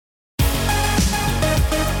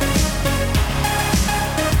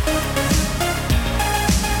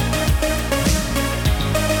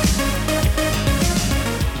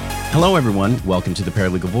Hello, everyone. Welcome to the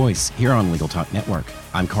Paralegal Voice here on Legal Talk Network.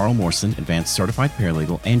 I'm Carl Morrison, Advanced Certified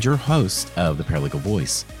Paralegal, and your host of the Paralegal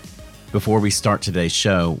Voice. Before we start today's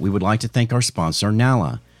show, we would like to thank our sponsor,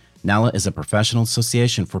 NALA. NALA is a professional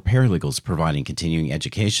association for paralegals providing continuing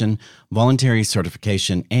education, voluntary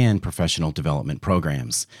certification, and professional development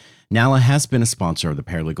programs. NALA has been a sponsor of the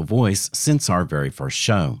Paralegal Voice since our very first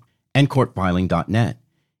show. And courtfiling.net.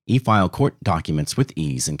 E-file court documents with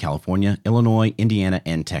ease in California, Illinois, Indiana,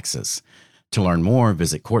 and Texas. To learn more,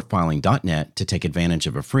 visit courtfiling.net to take advantage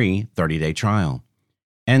of a free 30-day trial.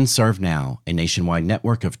 And ServeNow, a nationwide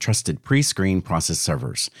network of trusted pre-screened process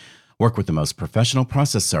servers. Work with the most professional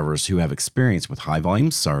process servers who have experience with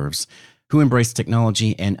high-volume serves, who embrace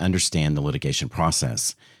technology and understand the litigation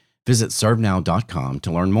process. Visit servenow.com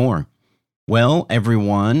to learn more. Well,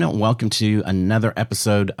 everyone, welcome to another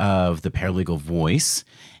episode of the Paralegal Voice.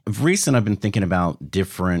 Of recent, I've been thinking about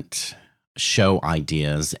different show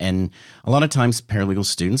ideas, and a lot of times paralegal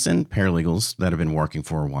students and paralegals that have been working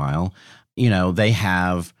for a while, they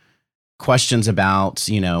have questions about,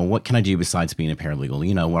 what can I do besides being a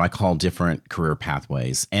paralegal? What I call different career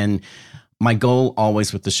pathways. And my goal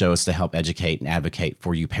always with the show is to help educate and advocate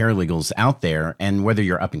for you paralegals out there. And whether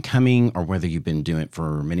you're up and coming or whether you've been doing it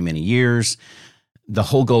for many, many years, the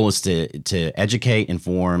whole goal is to educate,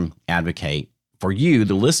 inform, advocate for you,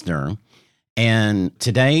 the listener. And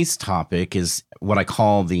today's topic is what I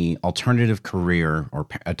call the alternative career or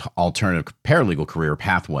alternative paralegal career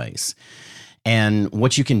pathways. And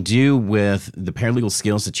what you can do with the paralegal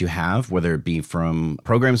skills that you have, whether it be from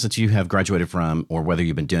programs that you have graduated from or whether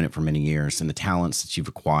you've been doing it for many years, and the talents that you've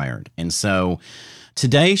acquired. And so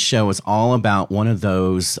today's show is all about one of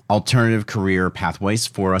those alternative career pathways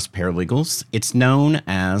for us paralegals. It's known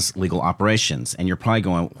as legal operations. And you're probably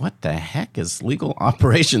going, what the heck is legal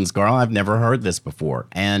operations, Carl? I've never heard this before.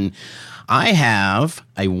 And I have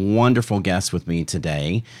a wonderful guest with me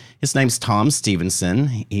today. His name's Tom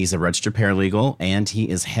Stevenson. He's a registered paralegal, and he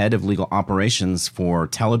is head of legal operations for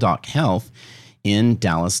Teladoc Health in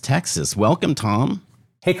Dallas, Texas. Welcome, Tom.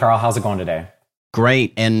 Hey, Carl. How's it going today?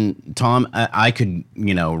 Great. And Tom, I could,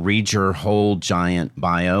 read your whole giant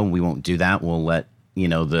bio. We won't do that. We'll let,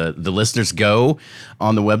 the listeners go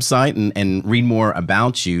on the website and read more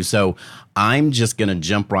about you. So I'm just going to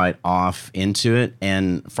jump right off into it.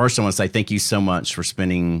 And first, I want to say thank you so much for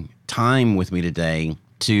spending time with me today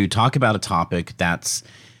to talk about a topic that's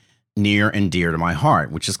near and dear to my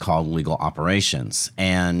heart, which is called legal operations.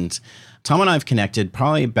 And Tom and I have connected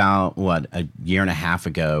probably about, a year and a half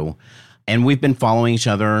ago. And we've been following each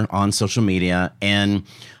other on social media. And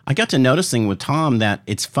I got to noticing with Tom that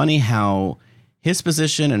it's funny how his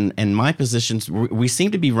position and my positions, we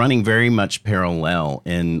seem to be running very much parallel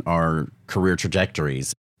in our career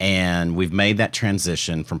trajectories. And we've made that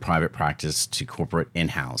transition from private practice to corporate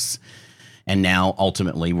in-house. And now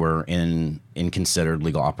ultimately we're in considered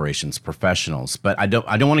legal operations professionals. But I don't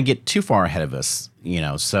want to get too far ahead of us,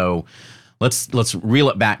 so let's reel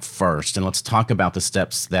it back first, and let's talk about the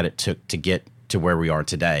steps that it took to get to where we are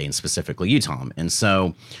today, and specifically you, Tom. And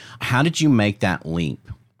so how did you make that leap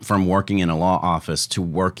from working in a law office to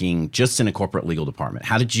working just in a corporate legal department?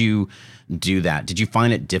 How did you do that? Did you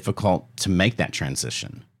find it difficult to make that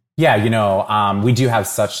transition? Yeah, we do have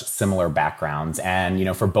such similar backgrounds.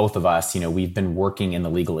 And, for both of us, we've been working in the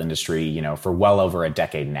legal industry, for well over a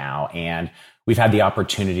decade now. And we've had the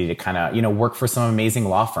opportunity to kind of, work for some amazing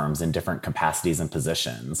law firms in different capacities and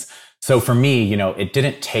positions. So for me, it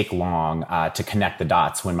didn't take long to connect the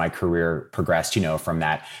dots when my career progressed, from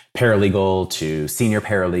that paralegal to senior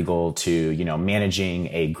paralegal to, managing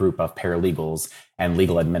a group of paralegals and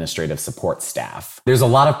legal administrative support staff. There's a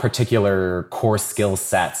lot of particular core skill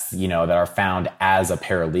sets, that are found as a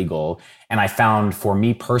paralegal. And I found for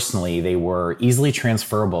me personally, they were easily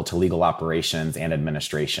transferable to legal operations and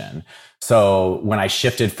administration. So when I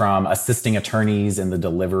shifted from assisting attorneys in the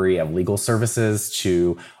delivery of legal services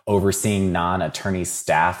to overseeing non-attorney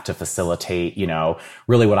staff to facilitate,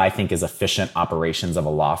 really what I think is efficient operations of a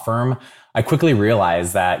law firm, I quickly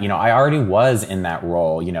realized that, I already was in that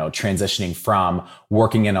role, transitioning from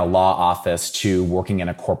working in a law office to working in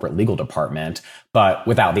a corporate legal department, but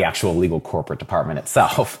without the actual legal corporate department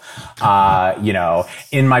itself.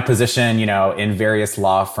 In my position, in various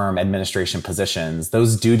law firm administration positions,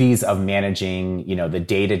 those duties of managing, the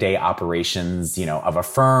day-to-day operations, of a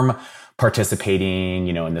firm, participating,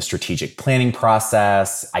 in the strategic planning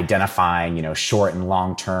process, identifying, short and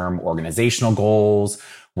long-term organizational goals,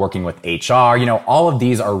 working with HR, all of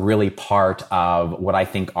these are really part of what I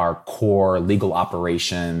think are core legal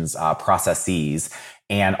operations processes,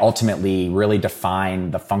 and ultimately really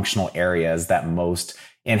define the functional areas that most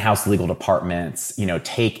in-house legal departments,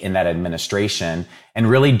 take in that administration and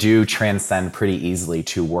really do transcend pretty easily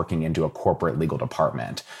to working into a corporate legal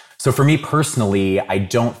department. So for me personally, I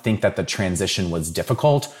don't think that the transition was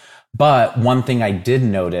difficult. But one thing I did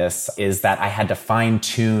notice is that I had to fine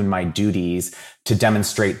tune my duties to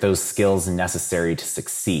demonstrate those skills necessary to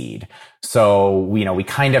succeed. So, we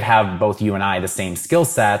kind of have, both you and I, the same skill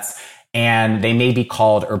sets, and they may be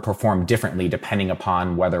called or performed differently depending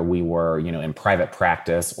upon whether we were, in private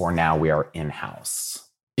practice or now we are in-house.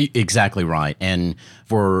 Exactly right. And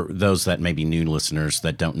for those that may be new listeners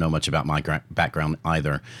that don't know much about my background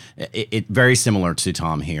either, it very similar to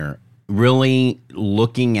Tom here. Really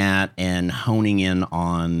looking at and honing in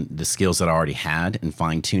on the skills that I already had and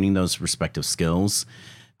fine-tuning those respective skills.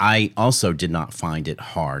 I also did not find it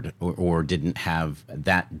hard or didn't have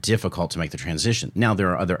that difficult to make the transition. Now, there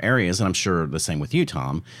are other areas, and I'm sure the same with you,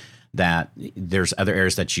 Tom, that there's other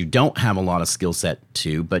areas that you don't have a lot of skill set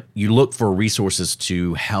to, but you look for resources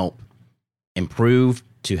to help improve,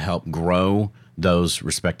 to help grow those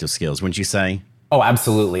respective skills. Wouldn't you say? Oh,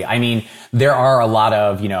 absolutely. I mean, there are a lot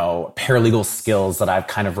of, paralegal skills that I've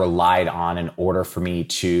kind of relied on in order for me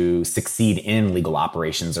to succeed in legal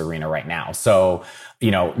operations arena right now. So,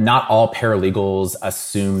 not all paralegals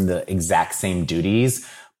assume the exact same duties,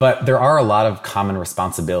 but there are a lot of common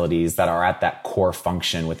responsibilities that are at that core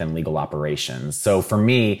function within legal operations. So for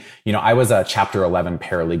me, I was a Chapter 11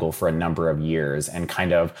 paralegal for a number of years and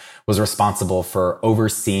kind of was responsible for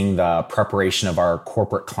overseeing the preparation of our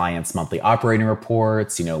corporate clients' monthly operating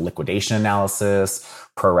reports, liquidation analysis,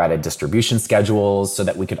 pro rata distribution schedules, so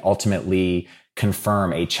that we could ultimately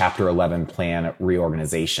confirm a Chapter 11 plan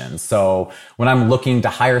reorganization. So when I'm looking to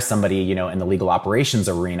hire somebody, in the legal operations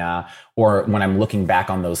arena, or when I'm looking back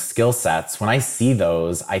on those skill sets, when I see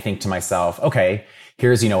those, I think to myself, okay,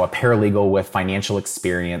 here's, a paralegal with financial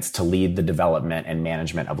experience to lead the development and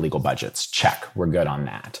management of legal budgets. Check. We're good on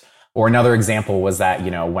that. Or another example was that,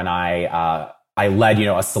 when I led,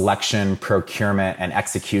 a selection, procurement, and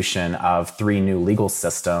execution of 3 new legal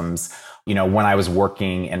systems, when I was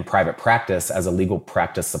working in private practice as a legal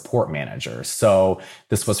practice support manager. So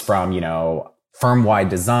this was from, firm-wide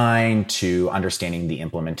design to understanding the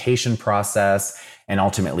implementation process and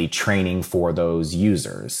ultimately training for those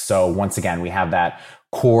users. So once again, we have that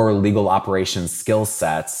core legal operations skill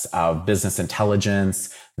sets of business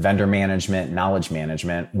intelligence, vendor management, knowledge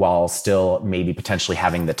management, while still maybe potentially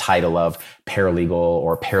having the title of paralegal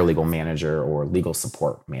or paralegal manager or legal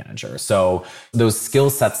support manager. So those skill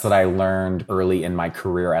sets that I learned early in my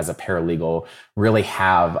career as a paralegal really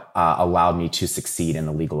have allowed me to succeed in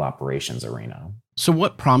the legal operations arena. So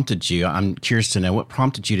what prompted you, I'm curious to know, what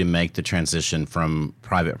prompted you to make the transition from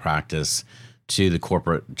private practice to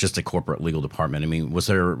the just a corporate legal department? I mean, was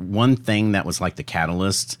there one thing that was like the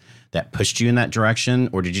catalyst that pushed you in that direction?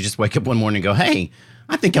 Or did you just wake up one morning and go, hey,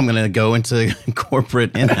 I think I'm going to go into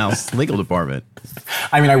corporate in-house legal department?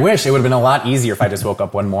 I mean, I wish it would have been a lot easier if I just woke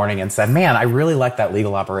up one morning and said, man, I really like that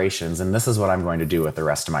legal operations and this is what I'm going to do with the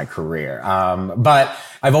rest of my career. But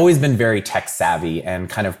I've always been very tech savvy and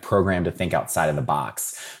kind of programmed to think outside of the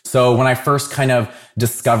box. So when I first kind of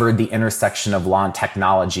discovered the intersection of law and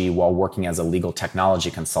technology while working as a legal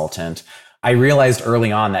technology consultant, I realized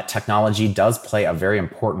early on that technology does play a very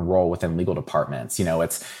important role within legal departments.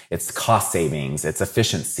 It's cost savings, it's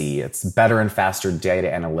efficiency, it's better and faster data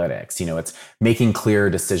analytics, it's making clearer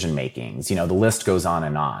decision makings, the list goes on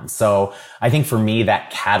and on. So I think for me, that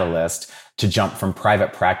catalyst to jump from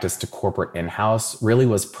private practice to corporate in-house really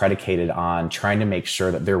was predicated on trying to make sure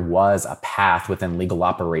that there was a path within legal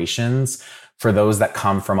operations for those that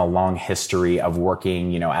come from a long history of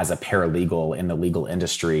working, as a paralegal in the legal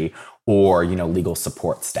industry or, legal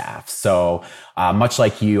support staff. So much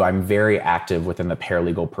like you, I'm very active within the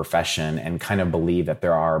paralegal profession and kind of believe that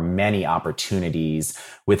there are many opportunities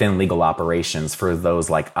within legal operations for those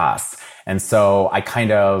like us. And so I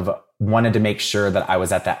kind of wanted to make sure that I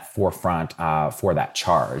was at that forefront for that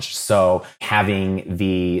charge. So having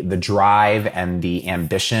the drive and the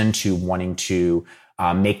ambition to wanting to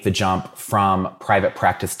make the jump from private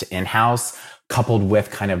practice to in-house, coupled with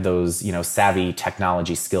kind of those, savvy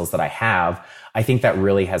technology skills that I have, I think that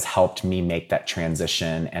really has helped me make that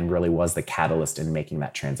transition and really was the catalyst in making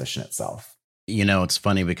that transition itself. It's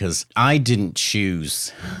funny because I didn't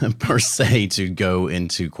choose per se to go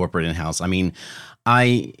into corporate in-house. I mean,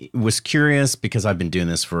 I was curious because I've been doing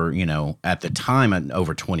this for, at the time,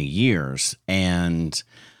 over 20 years. And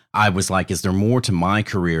I was like, is there more to my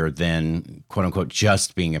career than, quote unquote,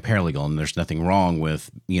 just being a paralegal? And there's nothing wrong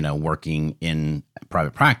with, working in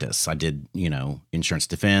private practice. I did, insurance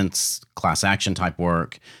defense, class action type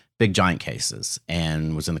work, big giant cases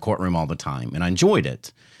and was in the courtroom all the time. And I enjoyed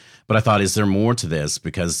it. But I thought, is there more to this?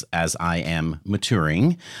 Because as I am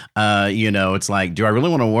maturing, it's like, do I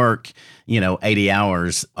really want to work, 80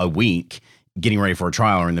 hours a week getting ready for a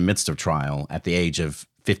trial or in the midst of trial at the age of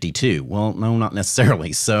 52? Well, no, not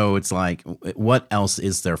necessarily. So it's like, what else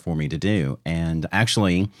is there for me to do? And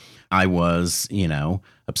actually, I was,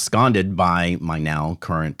 absconded by my now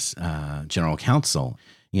current general counsel,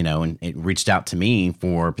 and it reached out to me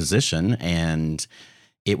for a position, and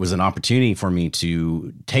it was an opportunity for me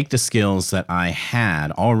to take the skills that I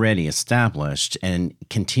had already established and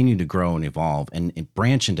continue to grow and evolve and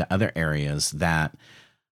branch into other areas that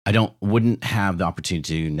I wouldn't have the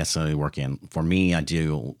opportunity to necessarily work in. For me, I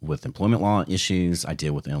deal with employment law issues. I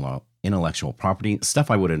deal with intellectual property, stuff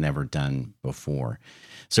I would have never done before.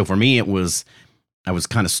 So for me, I was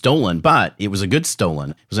kind of stolen, but it was a good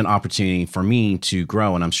stolen. It was an opportunity for me to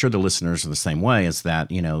grow. And I'm sure the listeners are the same way, is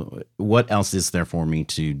that, what else is there for me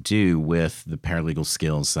to do with the paralegal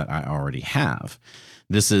skills that I already have?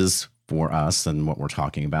 This is, for us and what we're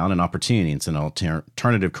talking about, an opportunity. It's an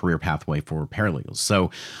alternative career pathway for paralegals.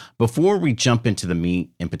 So before we jump into the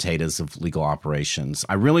meat and potatoes of legal operations,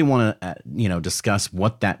 I really want to, discuss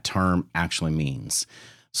what that term actually means.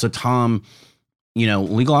 So Tom,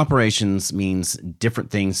 legal operations means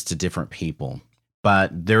different things to different people, but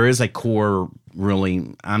there is a core, really,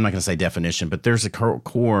 I'm not going to say definition, but there's a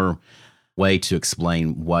core way to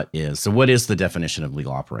explain what is. So what is the definition of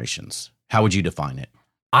legal operations? How would you define it?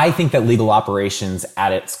 I think that legal operations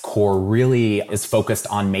at its core really is focused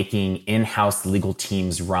on making in-house legal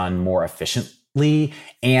teams run more efficiently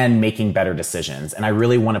and making better decisions. And I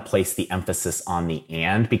really want to place the emphasis on the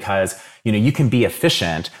and, because, you can be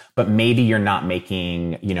efficient, but maybe you're not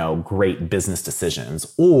making, great business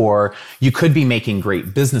decisions, or you could be making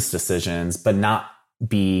great business decisions, but not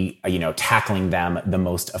be, tackling them the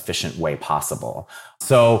most efficient way possible.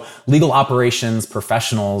 So legal operations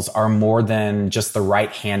professionals are more than just the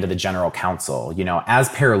right hand of the general counsel. As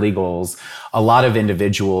paralegals, a lot of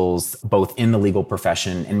individuals, both in the legal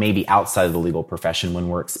profession and maybe outside of the legal profession, when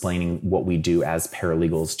we're explaining what we do as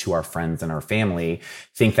paralegals to our friends and our family,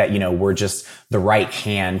 think that, we're just the right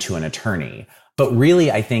hand to an attorney. But really,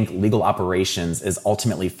 I think legal operations is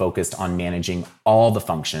ultimately focused on managing all the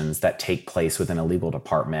functions that take place within a legal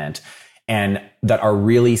department and that are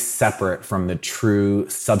really separate from the true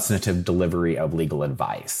substantive delivery of legal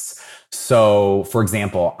advice. So, for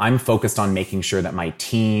example, I'm focused on making sure that my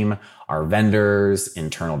team, our vendors,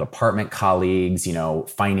 internal department colleagues,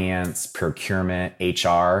 finance, procurement,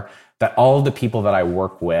 HR, that all of the people that I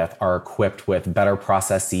work with are equipped with better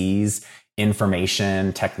processes,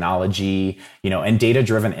 information, technology, and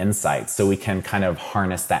data-driven insights, so we can kind of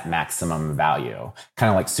harness that maximum value, kind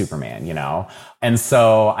of like Superman, And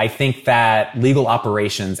so I think that legal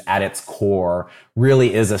operations at its core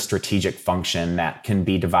really is a strategic function that can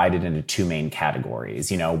be divided into two main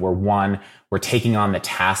categories. We're taking on the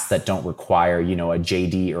tasks that don't require, a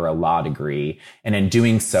JD or a law degree. And in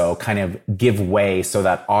doing so, kind of give way so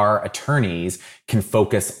that our attorneys can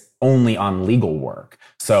focus only on legal work.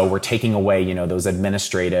 So we're taking away, those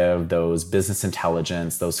administrative, those business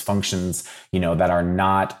intelligence, those functions, that are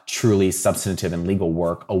not truly substantive and legal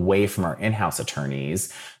work away from our in-house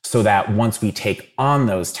attorneys, so that once we take on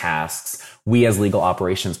those tasks, we as legal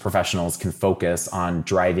operations professionals can focus on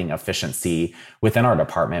driving efficiency within our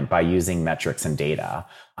department by using metrics and data.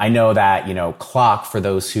 I know that, CLOC, for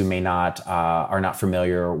those who may not, are not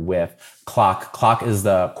familiar with CLOC is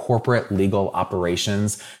the Corporate Legal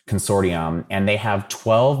Operations Consortium, and they have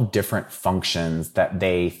 12 different functions that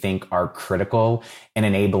they think are critical in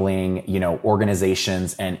enabling,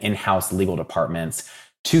 organizations and in-house legal departments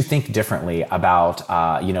to think differently about,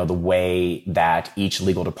 the way that each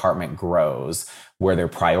legal department grows, where their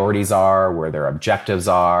priorities are, where their objectives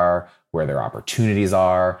are, where their opportunities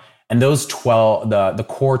are. And those 12, the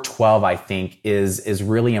core 12, I think, is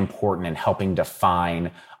really important in helping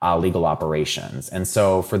define legal operations. And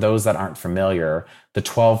so for those that aren't familiar, the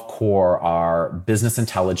 12 core are business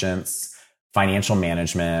intelligence, financial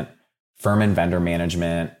management, firm and vendor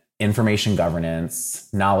management, information governance,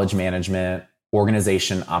 knowledge management,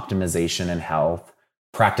 organization optimization and health,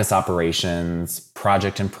 practice operations,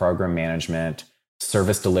 project and program management,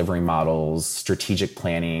 service delivery models, strategic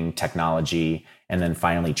planning, technology, and then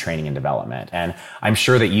finally training and development. And I'm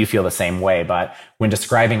sure that you feel the same way, but when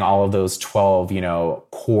describing all of those 12,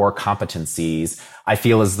 core competencies, I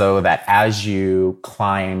feel as though that as you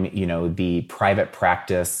climb, the private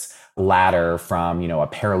practice ladder from, a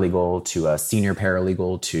paralegal to a senior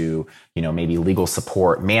paralegal to, maybe legal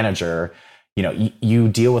support manager, you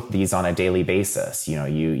deal with these on a daily basis.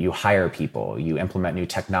 You hire people, you implement new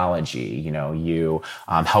technology, you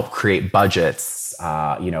help create budgets,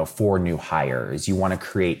 for new hires. You want to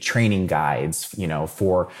create training guides,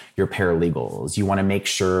 for your paralegals. You want to make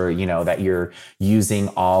sure, that you're using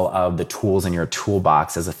all of the tools in your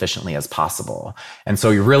toolbox as efficiently as possible. And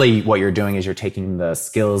so what you're doing is you're taking the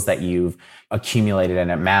skills that you've accumulated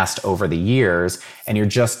and amassed over the years, and you're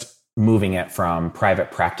just moving it from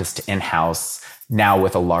private practice to in-house now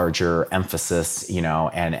with a larger emphasis,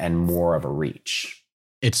 and more of a reach.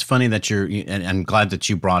 It's funny that and I'm glad that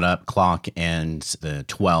you brought up clock and the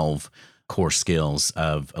 12 core skills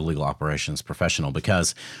of a legal operations professional,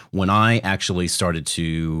 because when I actually started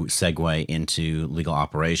to segue into legal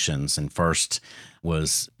operations and first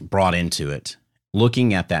was brought into it,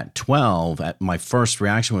 looking at that 12, my first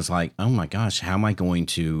reaction was like, oh my gosh, how am I going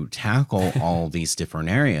to tackle all these different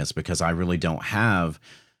areas? Because I really don't have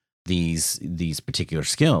these particular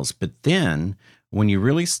skills. But then when you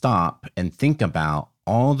really stop and think about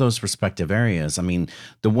all those respective areas, I mean,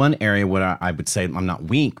 the one area where I would say I'm not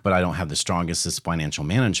weak, but I don't have the strongest is financial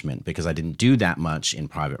management, because I didn't do that much in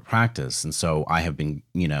private practice. And so I have been,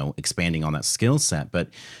 expanding on that skill set. But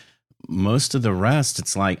most of the rest,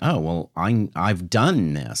 it's like, oh, well, I've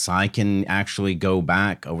done this. I can actually go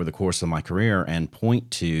back over the course of my career and point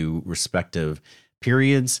to respective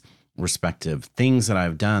periods, respective things that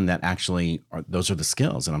I've done that actually those are the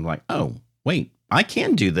skills. And I'm like, oh, wait, I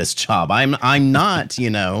can do this job. I'm not,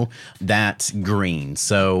 that green.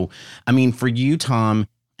 So, I mean, for you, Tom,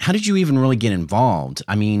 how did you even really get involved?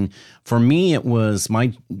 I mean, for me, it was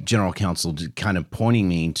my general counsel kind of pointing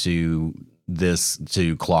me to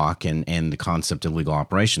clock and the concept of legal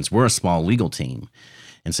operations. We're a small legal team.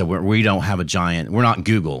 And so we don't have we're not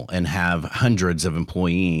Google and have hundreds of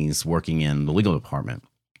employees working in the legal department.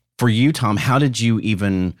 For you, Tom, how did you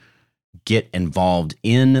even get involved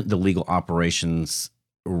in the legal operations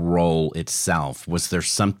role itself? Was there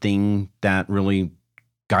something that really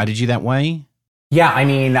guided you that way? Yeah, I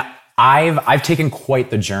mean, I've taken quite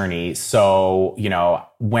the journey. So,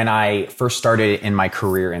 when I first started in my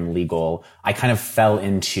career in legal, I kind of fell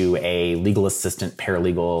into a legal assistant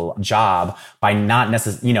paralegal job by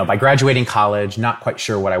by graduating college, not quite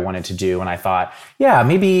sure what I wanted to do. And I thought, yeah,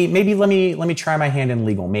 maybe let me try my hand in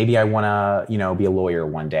legal. Maybe I want to, be a lawyer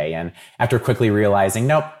one day. And after quickly realizing,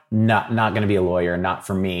 nope, not going to be a lawyer, not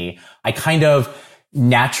for me, I kind of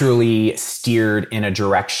naturally steered in a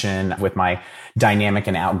direction with my dynamic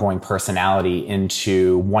and outgoing personality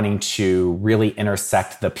into wanting to really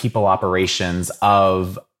intersect the people operations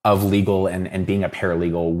of legal and being a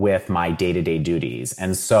paralegal with my day-to-day duties.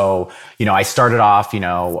 And so, I started off,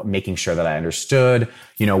 making sure that I understood,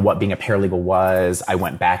 what being a paralegal was. I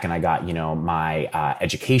went back and I got, my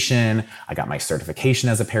education. I got my certification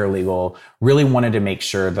as a paralegal. Really wanted to make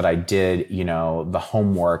sure that I did, the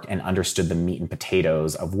homework and understood the meat and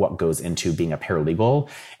potatoes of what goes into being a paralegal.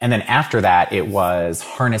 And then after that, it was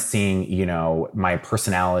harnessing, my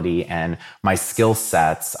personality and my skill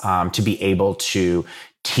sets to be able to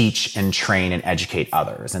teach and train and educate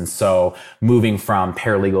others. And so moving from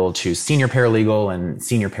paralegal to senior paralegal and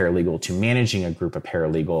senior paralegal to managing a group of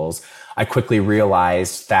paralegals, I quickly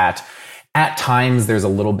realized that at times there's a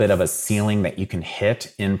little bit of a ceiling that you can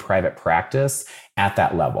hit in private practice at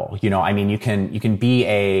that level. You can be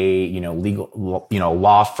a, legal,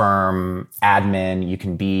 law firm admin, you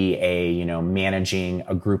can be a, managing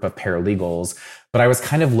a group of paralegals, but I was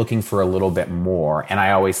kind of looking for a little bit more. And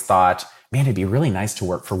I always thought, man, it'd be really nice to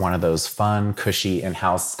work for one of those fun, cushy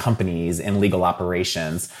in-house companies in legal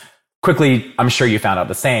operations. Quickly, I'm sure you found out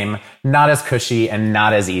the same, not as cushy and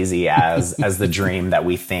not as easy as the dream that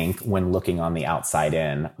we think when looking on the outside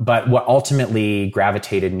in. But what ultimately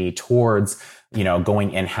gravitated me towards,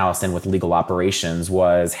 going in-house and with legal operations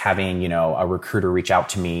was having, a recruiter reach out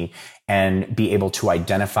to me and be able to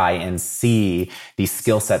identify and see these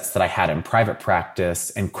skill sets that I had in private practice,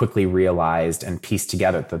 and quickly realized and pieced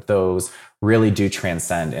together that those really do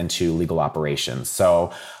transcend into legal operations.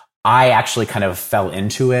 So I actually kind of fell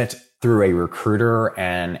into it through a recruiter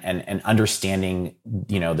and understanding,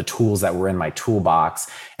 the tools that were in my toolbox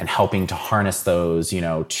and helping to harness those,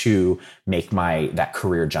 to make that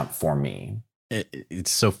career jump for me.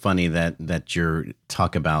 It's so funny that you're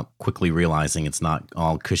talk about quickly realizing it's not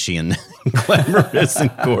all cushy and glamorous and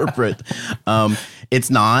corporate. It's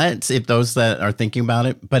not, if those that are thinking about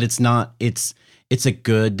it, but it's not. It's a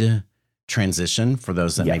good transition for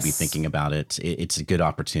those that may be Yes. thinking about it. It's a good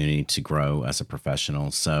opportunity to grow as a professional.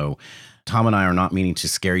 So Tom and I are not meaning to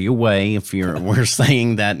scare you away if we're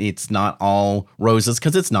saying that it's not all roses,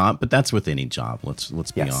 because it's not, but that's with any job. Let's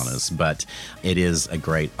be Yes. honest. But it is a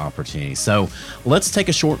great opportunity. So let's take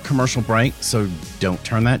a short commercial break. So don't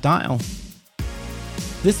turn that dial.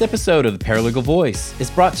 This episode of The Paralegal Voice is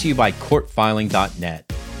brought to you by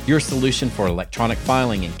courtfiling.net, your solution for electronic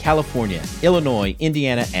filing in California, Illinois,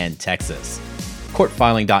 Indiana, and Texas.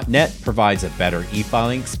 Courtfiling.net provides a better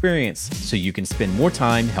e-filing experience so you can spend more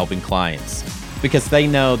time helping clients. Because they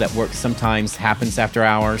know that work sometimes happens after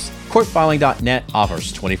hours, courtfiling.net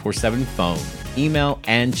offers 24/7 phone, email,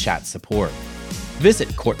 and chat support. Visit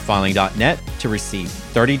courtfiling.net to receive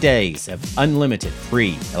 30 days of unlimited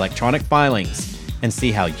free electronic filings and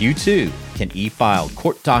see how you too can e-file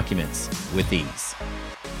court documents with ease.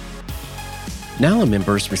 NALA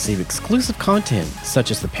members receive exclusive content such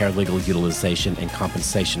as the Paralegal Utilization and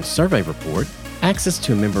Compensation Survey Report, access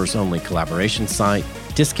to a members-only collaboration site,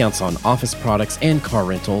 discounts on office products and car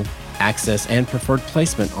rental, access and preferred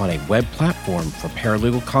placement on a web platform for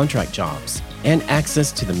paralegal contract jobs, and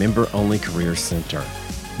access to the member-only Career Center.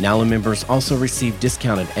 NALA members also receive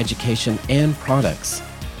discounted education and products.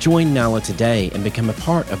 Join NALA today and become a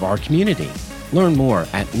part of our community. Learn more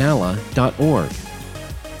at nala.org.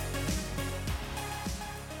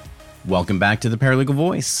 Welcome back to the Paralegal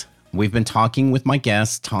Voice. We've been talking with my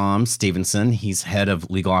guest, Tom Stevenson. He's head of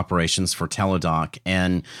legal operations for Teladoc,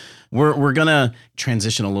 and we're going to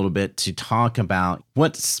transition a little bit to talk about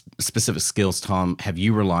what specific skills, Tom, have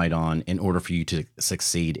you relied on in order for you to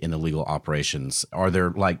succeed in the legal operations? Are there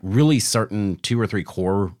like really certain 2 or 3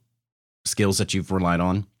 core skills that you've relied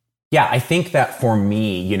on? Yeah, I think that for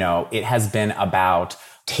me, it has been about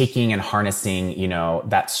taking and harnessing,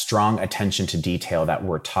 that strong attention to detail that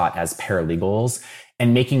we're taught as paralegals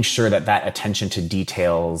and making sure that that attention to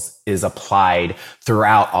details is applied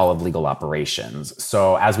throughout all of legal operations.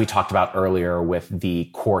 So as we talked about earlier with the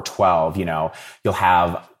core 12, you'll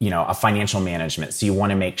have, a financial management. So you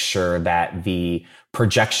want to make sure that the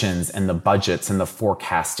projections and the budgets and the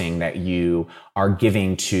forecasting that you are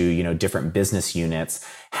giving to, different business units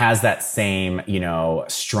has that same,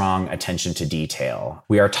 strong attention to detail.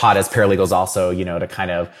 We are taught as paralegals also, to kind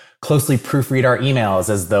of closely proofread our emails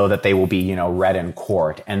as though that they will be, read in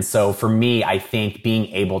court. And so for me, I think being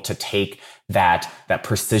able to take that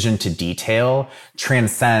precision to detail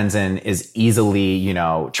transcends and is easily,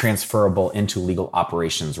 transferable into legal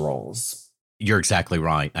operations roles. You're exactly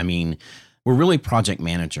right. I mean, we're really project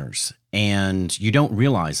managers, and you don't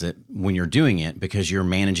realize it when you're doing it because you're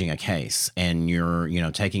managing a case and you're,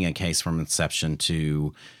 taking a case from inception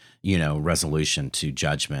to, resolution to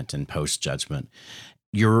judgment and post-judgment.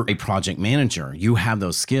 You're a project manager. You have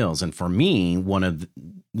those skills. And for me, one of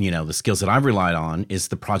the skills that I've relied on is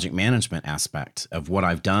the project management aspect of what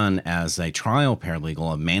I've done as a trial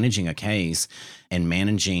paralegal, of managing a case and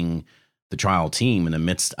managing the trial team in the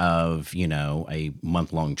midst of, a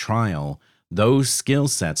month-long trial. Those skill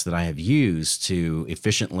sets that I have used to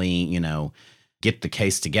efficiently, get the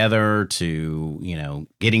case together, to,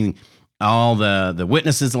 getting all the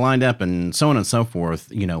witnesses lined up and so on and so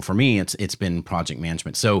forth. For me, it's been project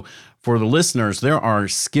management. So for the listeners, there are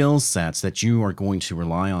skill sets that you are going to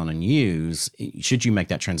rely on and use should you make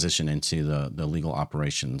that transition into the legal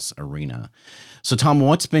operations arena. So Tom,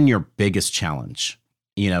 what's been your biggest challenge,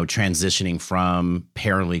 transitioning from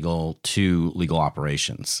paralegal to legal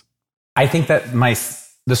operations? I think that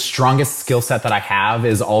the strongest skill set that I have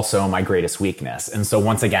is also my greatest weakness. And so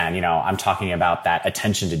once again, I'm talking about that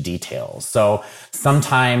attention to details. So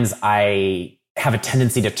sometimes I have a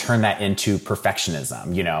tendency to turn that into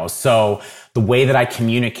perfectionism, So the way that I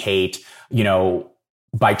communicate,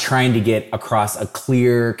 by trying to get across a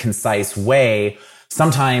clear, concise way,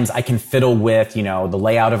 sometimes I can fiddle with, the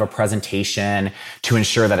layout of a presentation to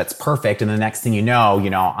ensure that it's perfect. And the next thing you know,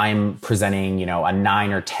 I'm presenting, a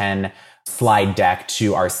 9 or 10 slide deck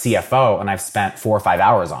to our CFO, and I've spent 4 or 5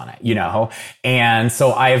 hours on it, And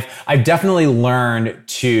so I've definitely learned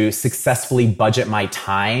to successfully budget my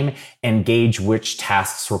time and gauge which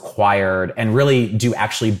tasks required and really do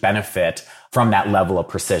actually benefit from that level of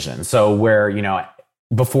precision. So where,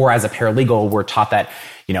 before as a paralegal, we're taught that,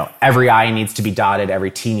 every I needs to be dotted, every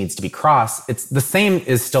T needs to be crossed. It's the same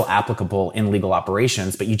is still applicable in legal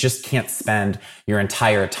operations, but you just can't spend your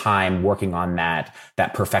entire time working on that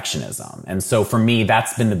perfectionism. And so for me,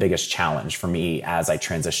 that's been the biggest challenge for me as I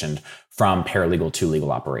transitioned from paralegal to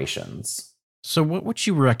legal operations. So what would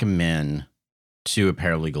you recommend to a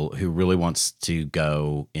paralegal who really wants to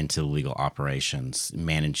go into legal operations,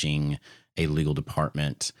 managing a legal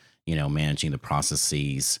department, managing the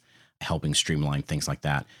processes? helping streamline things like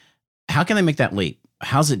that. How can they make that leap?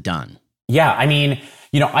 How's it done? Yeah, I mean,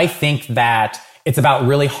 I think that it's about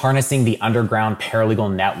really harnessing the underground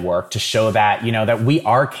paralegal network to show that, that we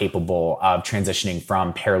are capable of transitioning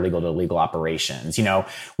from paralegal to legal operations.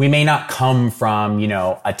 We may not come from,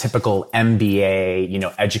 a typical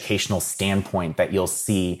MBA, educational standpoint that you'll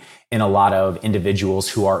see in a lot of individuals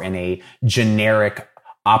who are in a generic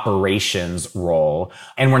operations role.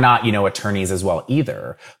 And we're not, attorneys as well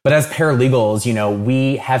either. But as paralegals,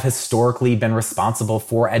 we have historically been responsible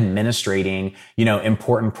for administrating,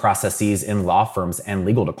 important processes in law firms and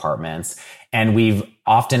legal departments. And we've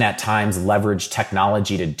often at times leveraged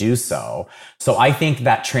technology to do so. So I think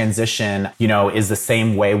that transition, is the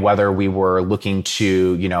same way whether we were looking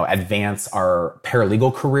to, advance our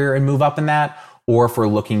paralegal career and move up in that, or if we're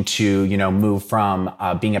looking to, move from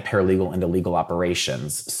being a paralegal into legal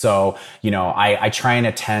operations. So, I try and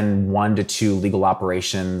attend 1 to 2 legal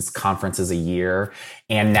operations conferences a year.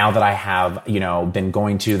 And now that I have, been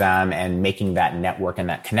going to them and making that network and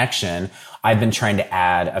that connection, I've been trying to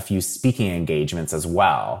add a few speaking engagements as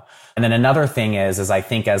well. And then another thing is I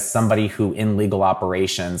think as somebody who in legal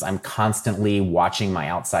operations, I'm constantly watching my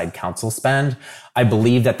outside counsel spend. I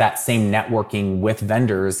believe that same networking with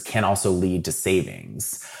vendors can also lead to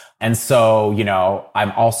savings. And so,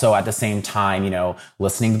 I'm also at the same time,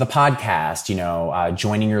 listening to the podcast,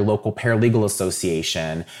 joining your local paralegal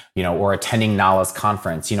association, or attending NALA's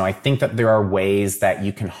conference. I think that there are ways that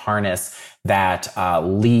you can harness that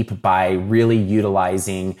leap by really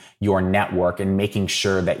utilizing your network and making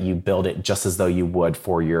sure that you build it just as though you would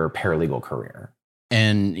for your paralegal career.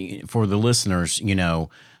 And for the listeners,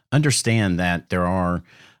 understand that there are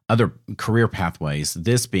other career pathways,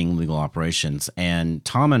 this being legal operations. And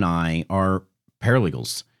Tom and I are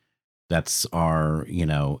paralegals. That's our,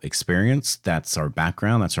 experience. That's our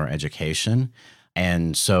background. That's our education.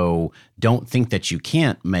 And so don't think that you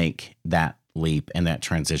can't make that leap and that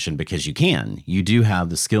transition, because you can. You do have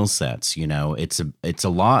the skill sets. It's a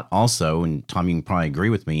lot also, and Tom, you can probably agree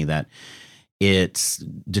with me that it's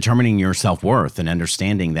determining your self-worth and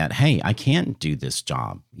understanding that, hey, I can do this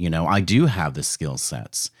job. I do have the skill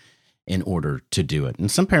sets in order to do it.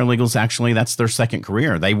 And some paralegals, actually, that's their second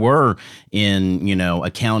career. They were in,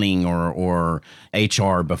 accounting or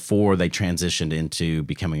HR before they transitioned into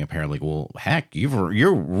becoming a paralegal. Well, heck, you've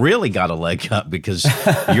really got a leg up because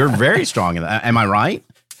you're very strong in that. Am I right?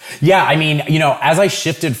 Yeah. I mean, as I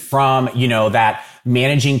shifted from, that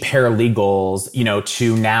managing paralegals,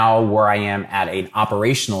 to now where I am at an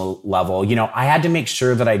operational level, I had to make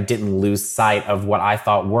sure that I didn't lose sight of what I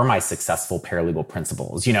thought were my successful paralegal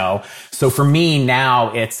principles, So for me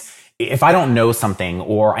now, it's, if I don't know something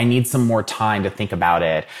or I need some more time to think about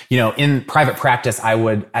it, in private practice, I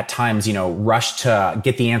would at times, rush to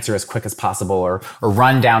get the answer as quick as possible or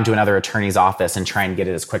run down to another attorney's office and try and get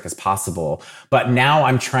it as quick as possible. But now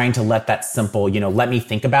I'm trying to let that simple, let me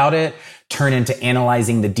think about it, turn into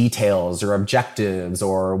analyzing the details or objectives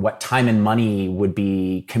or what time and money would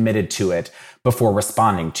be committed to it before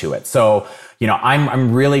responding to it. So,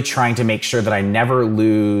 I'm really trying to make sure that I never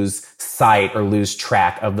lose sight or lose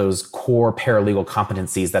track of those core paralegal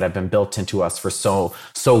competencies that have been built into us for so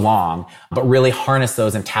long, but really harness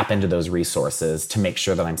those and tap into those resources to make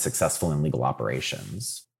sure that I'm successful in legal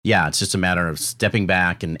operations. Yeah, it's just a matter of stepping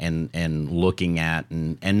back and looking at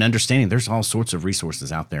and understanding there's all sorts of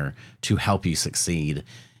resources out there to help you succeed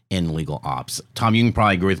in legal ops. Tom, you can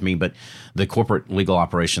probably agree with me, but the Corporate Legal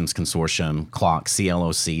Operations Consortium,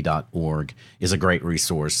 CLOC.org, is a great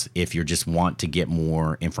resource if you just want to get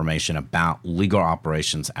more information about legal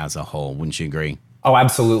operations as a whole. Wouldn't you agree? Oh,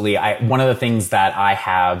 absolutely. One of the things that I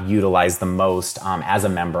have utilized the most as a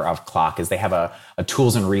member of CLOC is they have a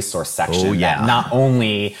tools and resource section that not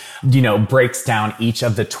only, breaks down each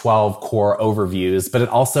of the 12 core overviews, but it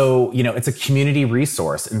also, it's a community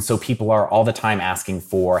resource. And so people are all the time asking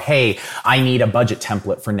for, hey, I need a budget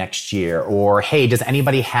template for next year. Or, hey, does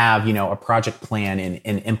anybody have, a project plan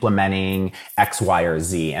in implementing X, Y, or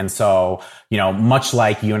Z? And so, much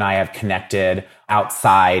like you and I have connected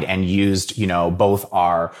outside and used, both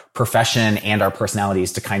our profession and our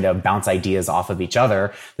personalities to kind of bounce ideas off of each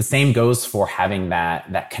other, the same goes for having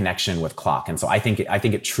that connection with CLOC. And so I think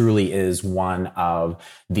it truly is one of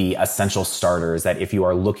the essential starters that if you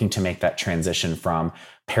are looking to make that transition from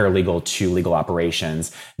paralegal to legal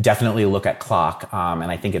operations, definitely look at CLOC.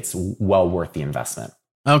 And I think it's well worth the investment.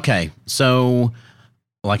 Okay. So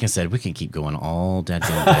like I said, we can keep going all day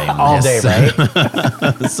on all this. day,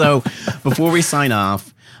 right? So before we sign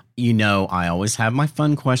off, I always have my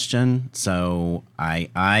fun question. So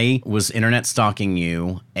I was internet stalking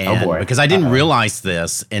you, and because I didn't realize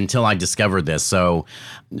this until I discovered this. So,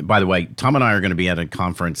 by the way, Tom and I are going to be at a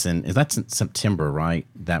conference that's in September, right?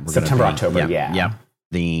 That we're September, October, yeah.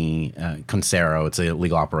 The Concero, it's a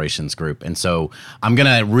legal operations group. And so I'm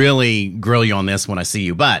going to really grill you on this when I see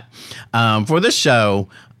you. But for this show,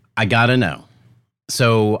 I got to know.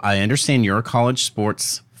 So I understand you're a college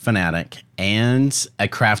sports fanatic and a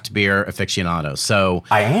craft beer aficionado. So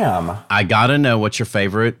I am. I got to know what's your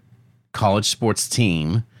favorite college sports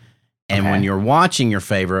team. And when you're watching your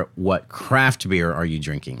favorite, what craft beer are you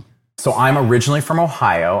drinking? So I'm originally from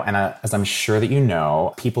Ohio, and as I'm sure that you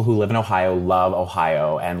know, people who live in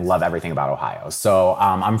Ohio and love everything about Ohio. So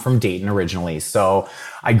I'm from Dayton originally. So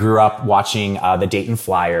I grew up watching the Dayton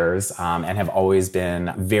Flyers and have always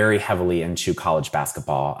been very heavily into college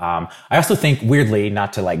basketball. I also think, weirdly,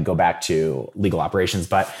 not to go back to legal operations,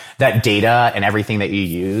 but that data and everything that you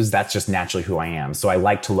use, that's just naturally who I am. So I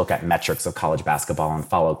like to look at metrics of college basketball and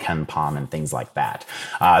follow Ken Pom and things like that.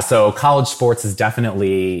 So college sports is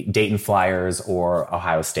definitely Dayton Flyers or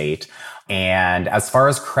Ohio State. And as far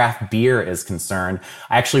as craft beer is concerned,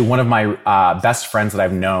 one of my best friends that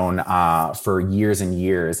I've known for years and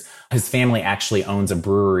years, his family actually owns a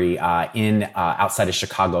brewery in outside of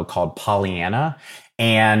Chicago called Pollyanna.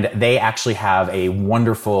 And they actually have a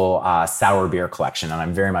wonderful sour beer collection. And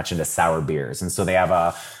I'm very much into sour beers. And so they have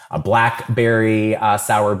a blackberry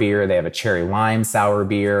sour beer. They have a cherry lime sour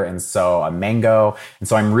beer. And so a mango. And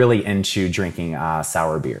so I'm really into drinking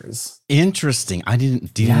sour beers. Interesting. I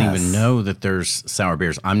didn't even know that there's sour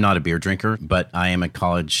beers. I'm not a beer drinker, but I am a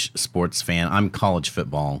college sports fan. I'm college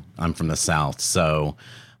football. I'm from the South. So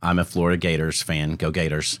I'm a Florida Gators fan. Go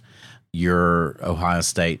Gators. Your Ohio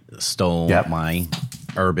State stole my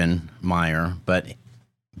Urban Meyer, but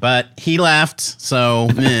he left. So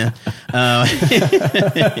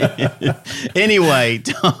anyway,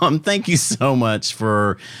 Tom, thank you so much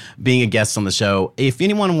for being a guest on the show. If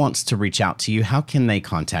anyone wants to reach out to you, how can they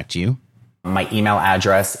contact you? My email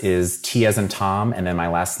address is T as in Tom, and then my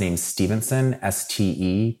last name Stevenson,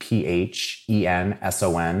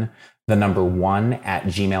 STEPHENSON, the number 1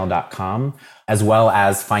 @gmail.com, as well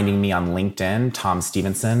as finding me on LinkedIn, Tom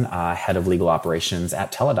Stevenson, head of legal operations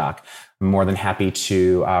at Teladoc. I'm more than happy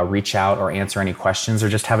to reach out or answer any questions or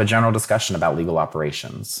just have a general discussion about legal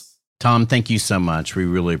operations. Tom, thank you so much. We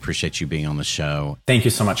really appreciate you being on the show. Thank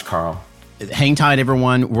you so much, Carl. Hang tight,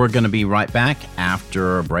 everyone. We're going to be right back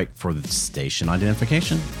after a break for the station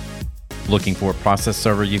identification. Looking for a process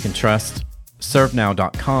server you can trust?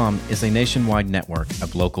 ServeNow.com is a nationwide network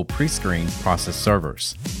of local pre-screened process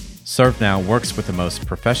servers. ServeNow works with the most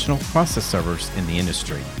professional process servers in the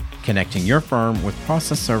industry, connecting your firm with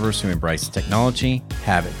process servers who embrace technology,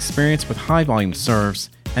 have experience with high-volume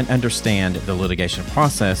serves, and understand the litigation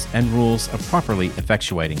process and rules of properly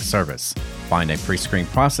effectuating service. Find a pre-screened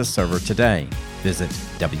process server today. Visit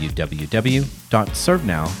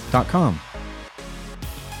www.servenow.com.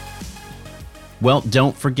 Well,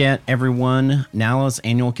 don't forget, everyone, NALA's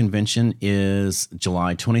annual convention is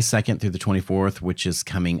July 22nd through the 24th, which is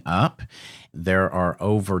coming up. There are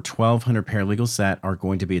over 1,200 paralegals that are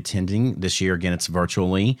going to be attending this year. Again, it's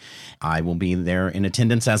virtually. I will be there in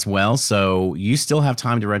attendance as well. So you still have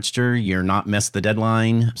time to register. You're not missed the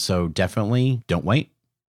deadline. So definitely don't wait.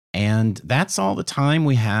 And that's all the time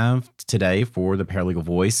we have today for the Paralegal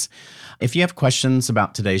Voice. If you have questions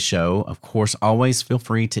about today's show, of course, always feel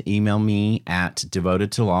free to email me at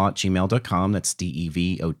devotedtolaw@gmail.com. That's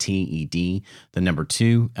DEVOTED, the number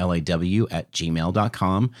 2, LAW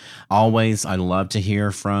 @gmail.com. Always, I love to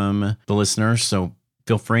hear from the listeners. So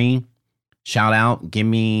feel free, shout out, give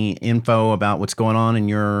me info about what's going on in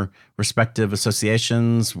your respective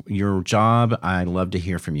associations, your job. I love to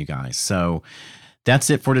hear from you guys. So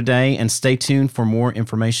that's it for today, and stay tuned for more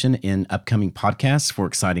information in upcoming podcasts for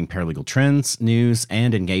exciting paralegal trends, news,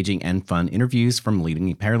 and engaging and fun interviews from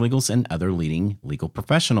leading paralegals and other leading legal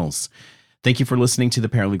professionals. Thank you for listening to The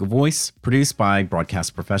Paralegal Voice, produced by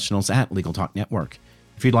broadcast professionals at Legal Talk Network.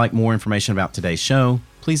 If you'd like more information about today's show,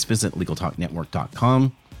 please visit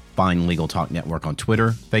LegalTalkNetwork.com, find Legal Talk Network on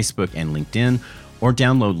Twitter, Facebook, and LinkedIn, or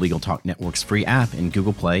download Legal Talk Network's free app in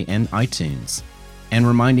Google Play and iTunes. And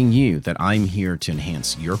reminding you that I'm here to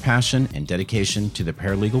enhance your passion and dedication to the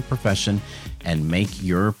paralegal profession and make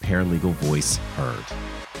your paralegal voice heard.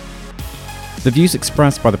 The views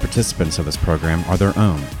expressed by the participants of this program are their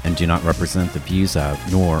own and do not represent the views of,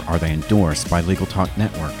 nor are they endorsed by Legal Talk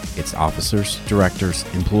Network, its officers, directors,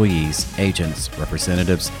 employees, agents,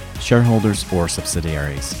 representatives, shareholders, or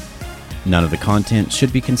subsidiaries. None of the content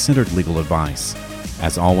should be considered legal advice.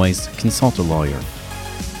 As always, consult a lawyer.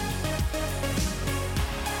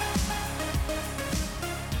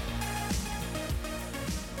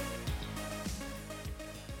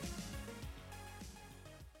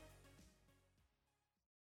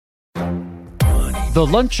 The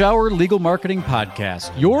Lunch Hour Legal Marketing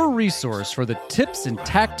Podcast, your resource for the tips and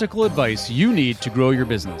tactical advice you need to grow your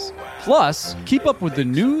business. Plus, keep up with the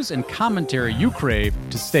news and commentary you crave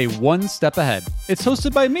to stay one step ahead. It's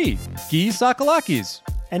hosted by me, Guy Sakalakis.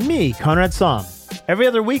 And me, Conrad Somm. Every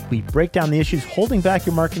other week, we break down the issues holding back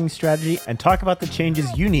your marketing strategy and talk about the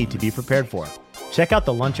changes you need to be prepared for. Check out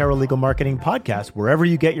the Lunch Hour Legal Marketing Podcast wherever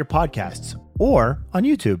you get your podcasts or on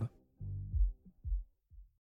YouTube.